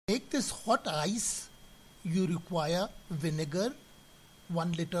is hot ice, you require vinegar,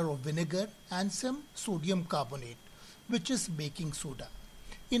 1 liter of vinegar and some sodium carbonate, which is baking soda.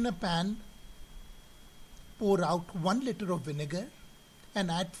 In a pan, pour out 1 liter of vinegar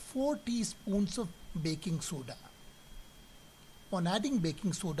and add 4 teaspoons of baking soda. On adding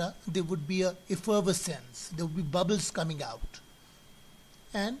baking soda, there would be a effervescence, there would be bubbles coming out.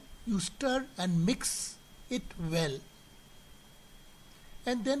 And you stir and mix it well.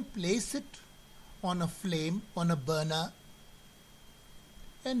 And then place it on a flame, on a burner,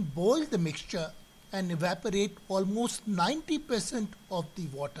 and boil the mixture and evaporate almost 90% of the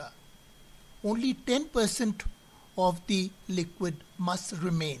water. Only 10% of the liquid must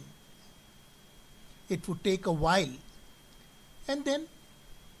remain. It would take a while. And then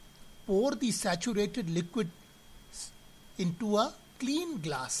pour the saturated liquid into a clean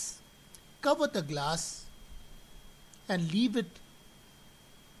glass. Cover the glass and leave it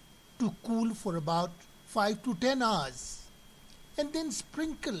to cool for about 5 to 10 hours. And then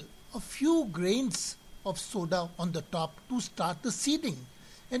sprinkle a few grains of soda on the top to start the seeding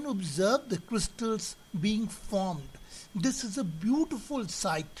and observe the crystals being formed. This is a beautiful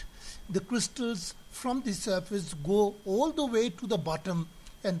sight. The crystals from the surface go all the way to the bottom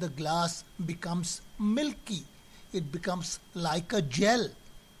and the glass becomes milky. It becomes like a gel.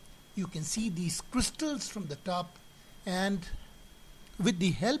 You can see these crystals from the top, and with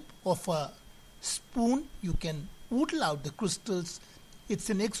the help of a spoon you can oodle out the crystals. It's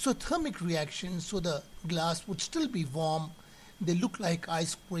an exothermic reaction, so the glass would still be warm. They look like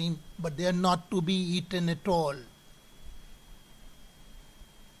ice cream, but they are not to be eaten at all.